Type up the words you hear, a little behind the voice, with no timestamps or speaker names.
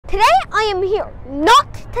Today I am here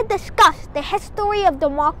not to discuss the history of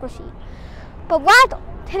democracy, but rather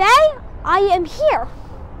today I am here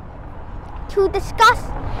to discuss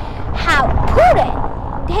how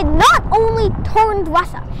Putin had not only turned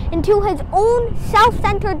Russia into his own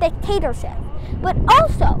self-centered dictatorship, but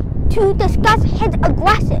also to discuss his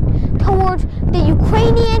aggression towards the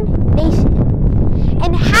Ukrainian nation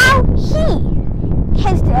and how he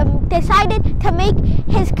has decided to make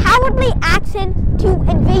his cowardly action to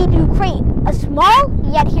invade Ukraine, a small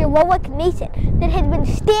yet heroic nation that has been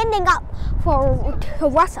standing up to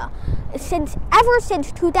Russia ever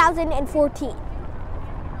since 2014.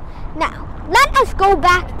 Now, let us go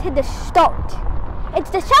back to the start. It's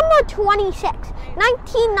December 26,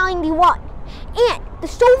 1991, and the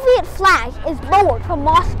Soviet flag is lowered from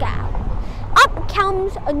Moscow. Up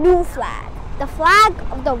comes a new flag, the flag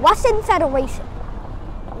of the Russian Federation.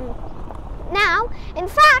 Now, in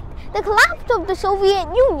fact, the collapse of the Soviet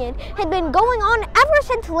Union had been going on ever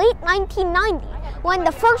since late 1990, when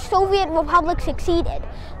the first Soviet republic seceded,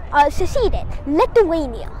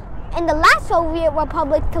 Lithuania. And the last Soviet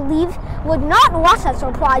republic to leave was not Russia,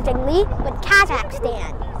 surprisingly, but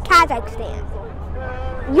Kazakhstan.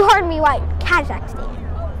 You heard me right, Kazakhstan.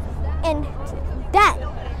 And then,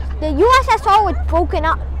 the USSR was broken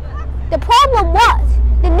up. The problem was,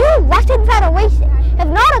 the new Russian Federation, if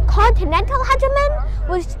not a continental hegemon,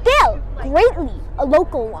 was still greatly a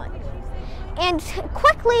local one. And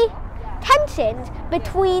quickly, tensions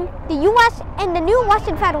between the US and the new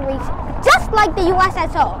Russian Federation, just like the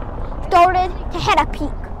USSR, started to hit a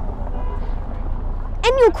peak.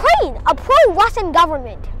 In Ukraine, a pro-Russian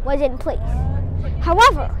government was in place.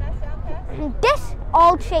 However, this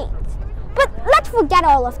all changed. But let's forget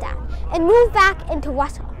all of that and move back into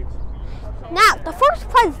Russia. Now, the first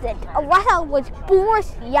president of Russia was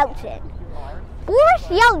Boris Yeltsin. Boris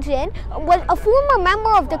Yeltsin was a former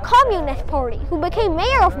member of the Communist Party who became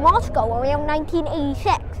mayor of Moscow around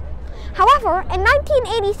 1986. However, in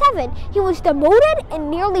 1987, he was demoted and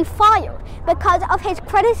nearly fired because of his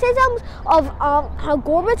criticisms of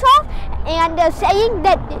Gorbachev and saying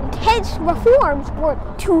that his reforms were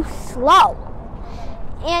too slow.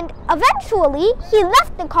 And eventually, he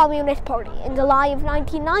left the Communist Party in July of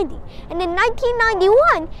 1990. And in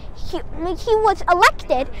 1991, he was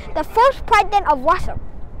elected the first president of Russia.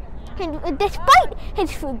 And despite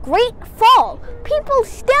his great fall, people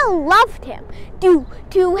still loved him due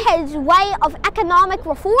to his way of economic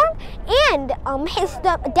reform and his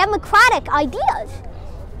democratic ideas.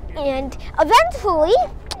 And eventually,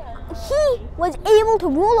 he was able to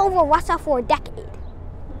rule over Russia for a decade.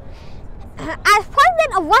 As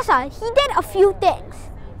president of Russia, he did a few things.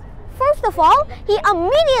 First of all, he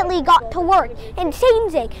immediately got to work in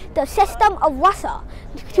changing the system of Russia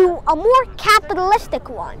to a more capitalistic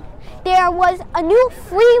one. There was a new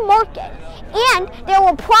free market, and there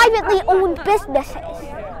were privately owned businesses.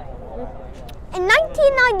 In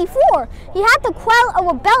 1994, he had to quell a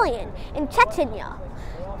rebellion in Chechnya,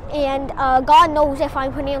 and God knows if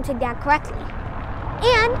I'm pronouncing that correctly.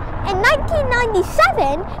 And in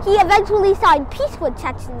 1997, he eventually signed peace with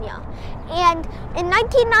Chechnya. And in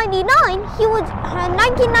 1991, he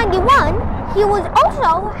was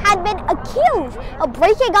also had been accused of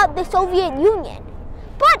breaking up the Soviet Union.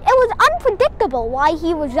 But it was unpredictable why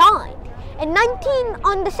he resigned.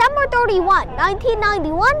 On December 31,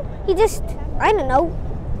 1991, he just,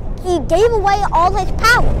 he gave away all his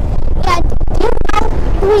power. And do you know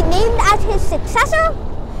who he named as his successor?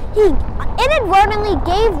 He inadvertently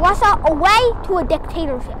gave Russia away to a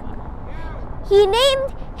dictatorship. He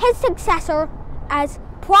named his successor as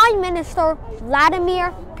Prime Minister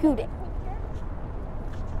Vladimir Putin.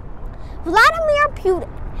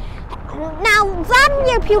 Now,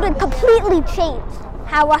 Vladimir Putin completely changed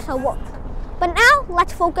how Russia worked. But now,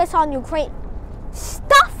 let's focus on Ukraine.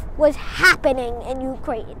 Stuff was happening in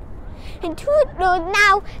Ukraine.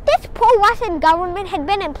 Now, this pro-Russian government had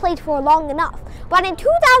been in place for long enough. But in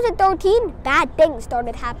 2013, bad things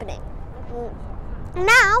started happening.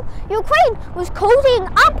 Now, Ukraine was cozying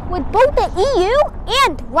up with both the EU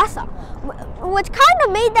and Russia, which kind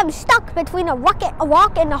of made them stuck between a rock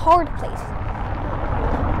and a hard place.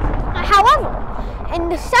 However, in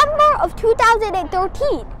December of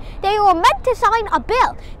 2013, they were meant to sign a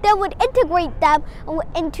bill that would integrate them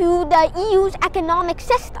into the EU's economic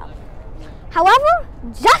system. However,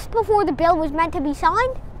 just before the bill was meant to be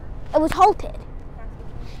signed, it was halted.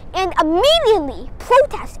 And immediately,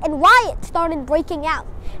 protests and riots started breaking out.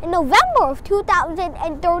 In November of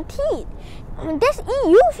 2013, this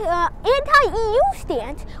anti-EU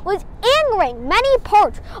stance was angering many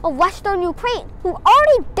parts of Western Ukraine, who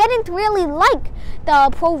already didn't really like the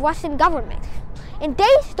pro-Russian government. and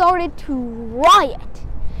they started to riot.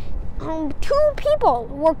 2 people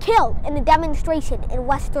were killed in a demonstration in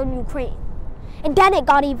western Ukraine. And then it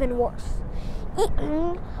got even worse.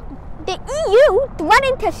 The EU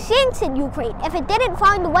threatened to sanction Ukraine if it didn't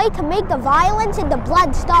find a way to make the violence and the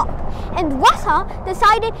blood stop. And Russia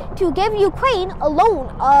decided to give Ukraine a loan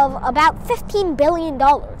of about $15 billion.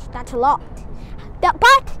 That's a lot.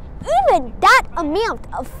 But even that amount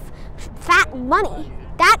of fat money,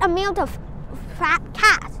 that amount of fat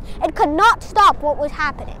cash, it could not stop what was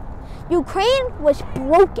happening. Ukraine was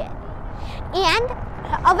broken. And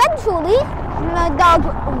eventually, the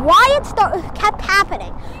riots kept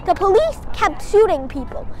happening. The police kept shooting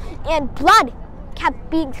people, and blood kept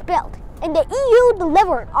being spilled. And the EU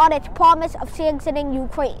delivered on its promise of sanctioning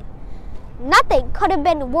Ukraine. Nothing could have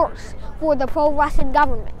been worse for the pro-Russian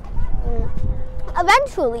government.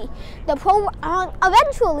 Eventually, a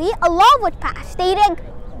law was passed stating,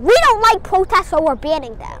 "We don't like protests, so we're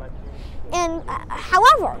banning them." And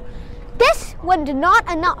however, this was not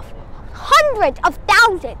enough. Hundreds of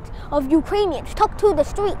thousands of Ukrainians took to the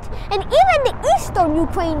streets, and even the eastern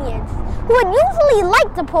Ukrainians, who would usually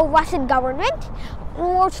like the pro-Russian government,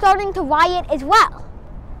 were starting to riot as well.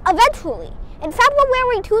 Eventually, in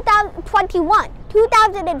February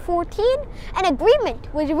 2014, an agreement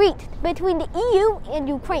was reached between the EU and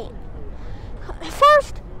Ukraine.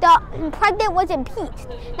 First, the president was impeached.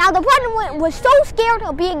 Now, the president was so scared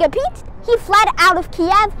of being impeached, he fled out of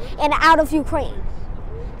Kiev and out of Ukraine.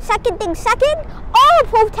 Second, all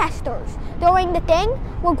protesters during the thing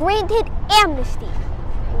were granted amnesty.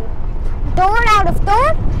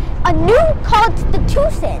 Third, a new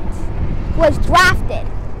constitution was drafted.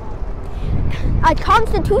 A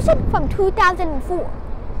constitution from 2004.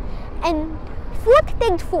 And fourth,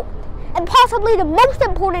 and possibly the most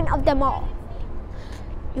important of them all,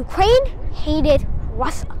 Ukraine hated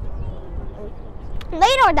Russia.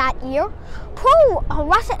 Later that year,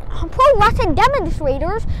 pro-Russian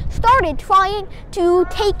demonstrators started trying to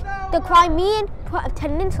take the Crimean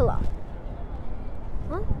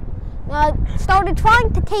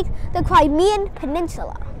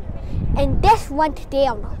Peninsula. And this went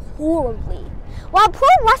down horribly. While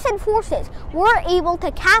pro-Russian forces were able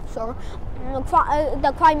to capture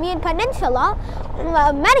the Crimean Peninsula,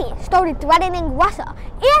 many started threatening Russia.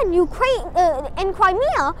 And Ukraine, in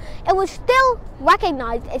Crimea, it was still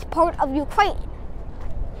recognized as part of Ukraine.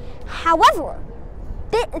 However,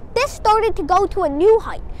 this started to go to a new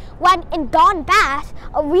height when in Donbass,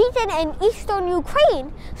 a region in eastern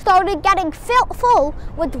Ukraine, started getting full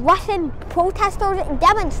with Russian protesters and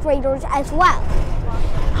demonstrators as well.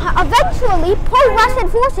 Eventually, pro-Russian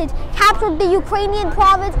forces captured the Ukrainian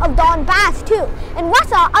province of Donbass too, and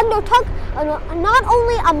Russia undertook not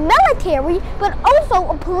only a military but also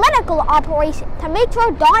a political operation to make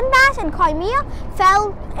sure Donbass and Crimea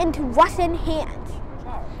fell into Russian hands.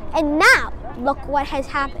 And now, look what has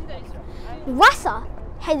happened. Russia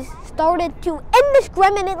has started to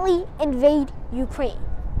indiscriminately invade Ukraine.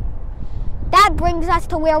 That brings us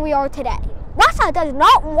to where we are today. Russia does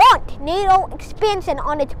not want NATO expansion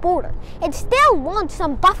on its border. It still wants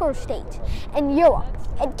some buffer states in Europe.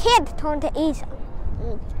 It can't turn to Asia.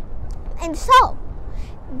 And so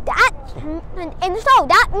that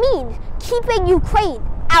means keeping Ukraine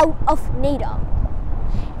out of NATO.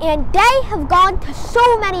 And they have gone to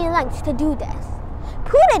so many lengths to do this.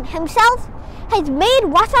 Putin himself has made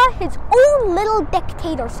Russia his own little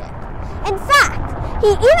dictatorship. In fact,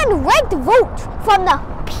 he even rigged votes from the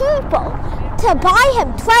people to buy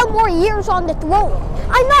him 12 more years on the throne.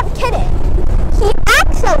 I'm not kidding. He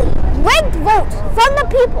actually rigged votes from the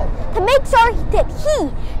people to make sure that he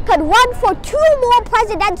could run for 2 more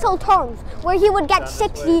presidential terms where he would get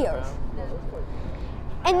 6 years.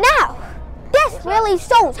 And now, this really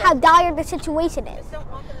shows how dire the situation is.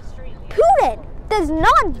 Putin does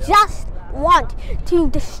not just want to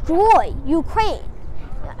destroy Ukraine.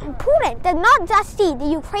 Putin does not just see the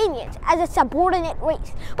Ukrainians as a subordinate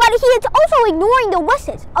race, but he is also ignoring the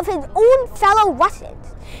wishes of his own fellow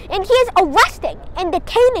Russians, and he is arresting and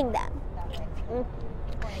detaining them.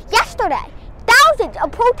 Yesterday, thousands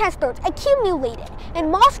of protesters accumulated in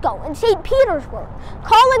Moscow and St. Petersburg,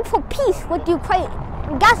 calling for peace with Ukraine.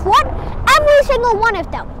 And guess what? Every single one of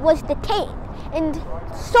them was detained, and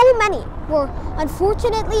so many were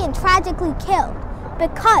unfortunately and tragically killed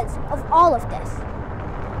because of all of this.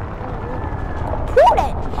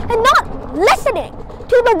 Putin is not listening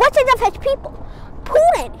to the wishes of his people.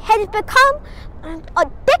 Putin has become a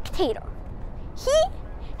dictator. He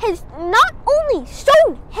has not only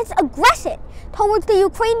shown his aggression towards the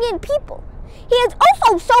Ukrainian people, he has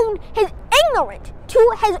also shown his ignorance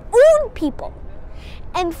to his own people.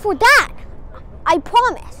 And for that, I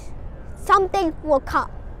promise, something will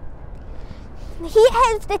come. He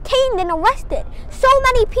has detained and arrested so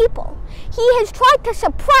many people. He has tried to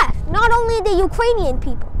suppress not only the Ukrainian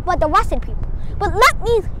people, but the Russian people. But let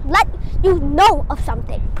me let you know of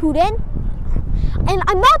something, Putin. And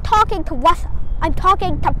I'm not talking to Russia. I'm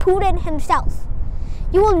talking to Putin himself.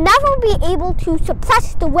 You will never be able to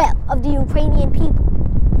suppress the will of the Ukrainian people.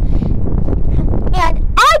 And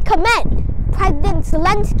I commend President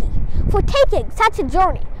Zelensky for taking such a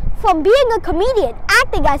journey from being a comedian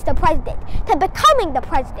acting as the president to becoming the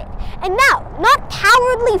president, and now not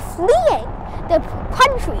cowardly fleeing the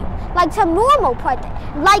country like some normal president,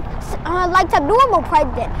 like some normal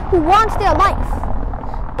president who wants their life.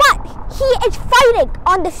 But he is fighting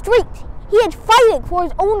on the streets. He is fighting for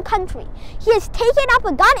his own country. He has taken up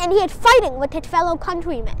a gun and he is fighting with his fellow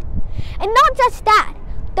countrymen. And not just that,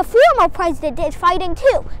 the former president is fighting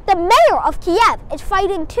too. The mayor of Kiev is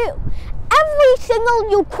fighting too. Every single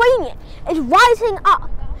Ukrainian is rising up.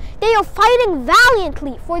 They are fighting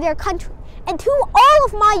valiantly for their country. And to all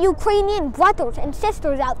of my Ukrainian brothers and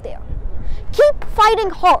sisters out there, keep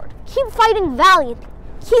fighting hard, keep fighting valiantly,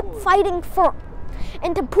 keep fighting firm.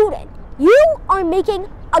 And to Putin, you are making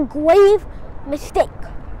a grave mistake.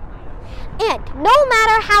 And no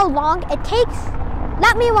matter how long it takes,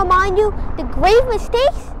 let me remind you, the grave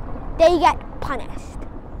mistakes, they get punished.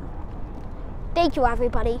 Thank you,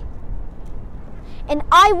 everybody. And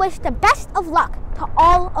I wish the best of luck to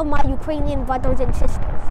all of my Ukrainian brothers and sisters.